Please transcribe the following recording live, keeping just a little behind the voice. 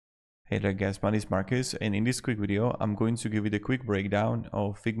Hey there guys, my name is Marcus, and in this quick video I'm going to give you the quick breakdown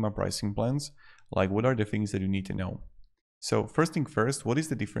of Figma pricing plans, like what are the things that you need to know. So first thing first, what is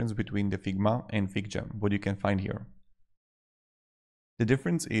the difference between the Figma and FigJam, what you can find here? The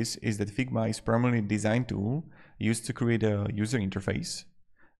difference is that Figma is primarily a design tool used to create a user interface,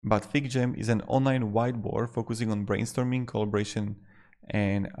 but FigJam is an online whiteboard focusing on brainstorming, collaboration,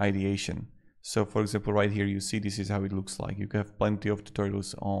 and ideation. So for example, right here you see this is how it looks like. You have plenty of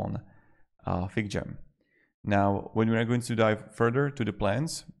tutorials on FigJam. Now, when we are going to dive further to the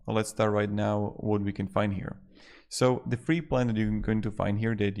plans, let's start right now what we can find here. So the free plan that you're going to find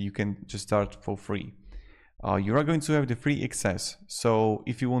here that you can just start for free. You are going to have the free access. So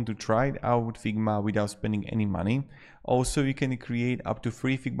if you want to try it out with Figma without spending any money, also you can create up to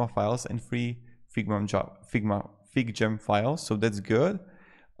 3 Figma files and free FigJam files. So that's good.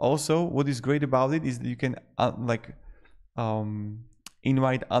 Also, what is great about it is that you can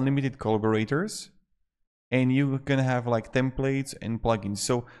invite unlimited collaborators, and you can have like templates and plugins.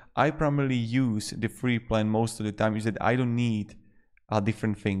 So I primarily use the free plan most of the time, is that I don't need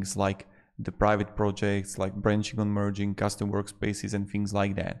different things like the private projects, like branching on merging, custom workspaces and things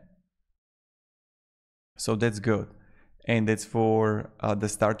like that. So that's good. And that's for the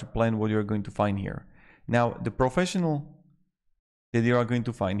starter plan, what you're going to find here. Now, the professional that you are going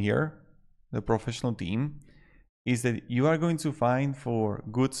to find here, the professional team, is that you are going to find for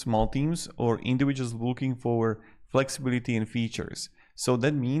good small teams or individuals looking for flexibility and features. So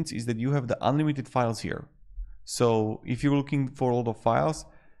that means is that you have the unlimited files here. So if you're looking for a lot of files,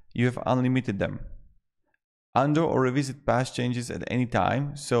 you have unlimited them. Undo or revisit past changes at any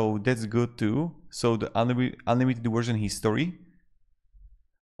time. So that's good too. So the unlimited version history.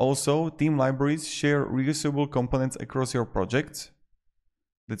 Also, team libraries share reusable components across your projects.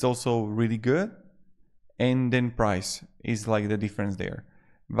 That's also really good. And then price is like the difference there.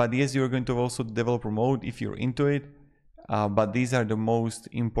 But yes, you're going to also developer mode if you're into it. But these are the most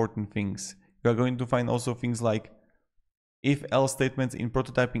important things. You're going to find also things like if-else statements in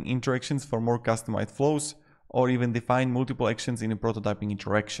prototyping interactions for more customized flows, or even define multiple actions in a prototyping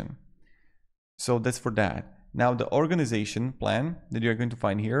interaction. So that's for that. Now the organization plan that you're going to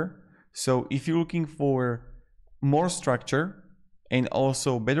find here. So if you're looking for more structure and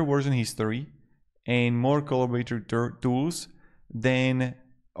also better version history, and more collaborator tools, then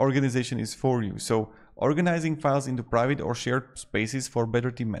organization is for you. So organizing files into private or shared spaces for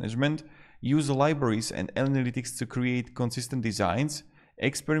better team management, use libraries and analytics to create consistent designs,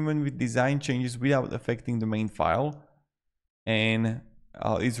 experiment with design changes without affecting the main file, and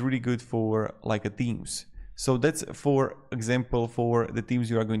it's really good for like a teams. So that's for example for the teams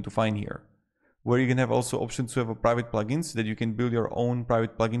you are going to find here, where you can have also options to have a private plugins that you can build your own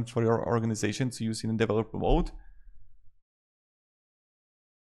private plugins for your organization to use in a developer mode.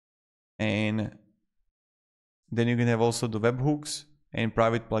 And then you can have also the webhooks and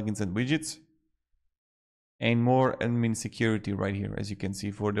private plugins and widgets, and more admin security right here, as you can see,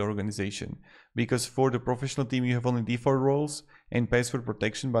 for the organization. Because for the professional team you have only default roles and password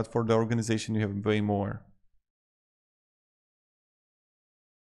protection, but for the organization you have way more.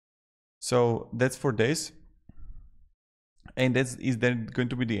 So that's for this, and is then going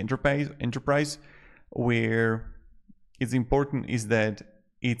to be the enterprise, where it's important is that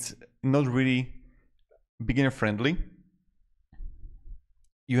it's not really beginner friendly.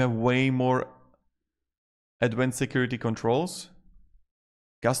 You have way more advanced security controls,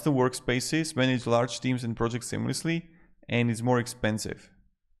 custom workspaces, manage large teams and projects seamlessly, and it's more expensive.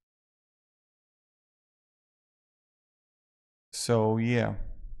 So yeah.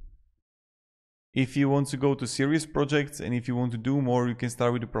 If you want to go to serious projects and if you want to do more, you can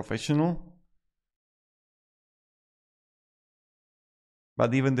start with the professional.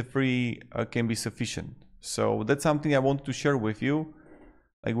 But even the free can be sufficient. So that's something I wanted to share with you.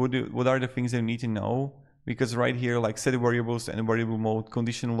 Like what are the things that you need to know? Because right here, like set variables and variable mode,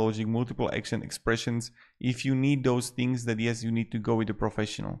 conditional logic, multiple action expressions. If you need those things, that yes, you need to go with the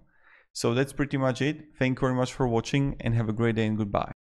professional. So that's pretty much it. Thank you very much for watching and have a great day and goodbye.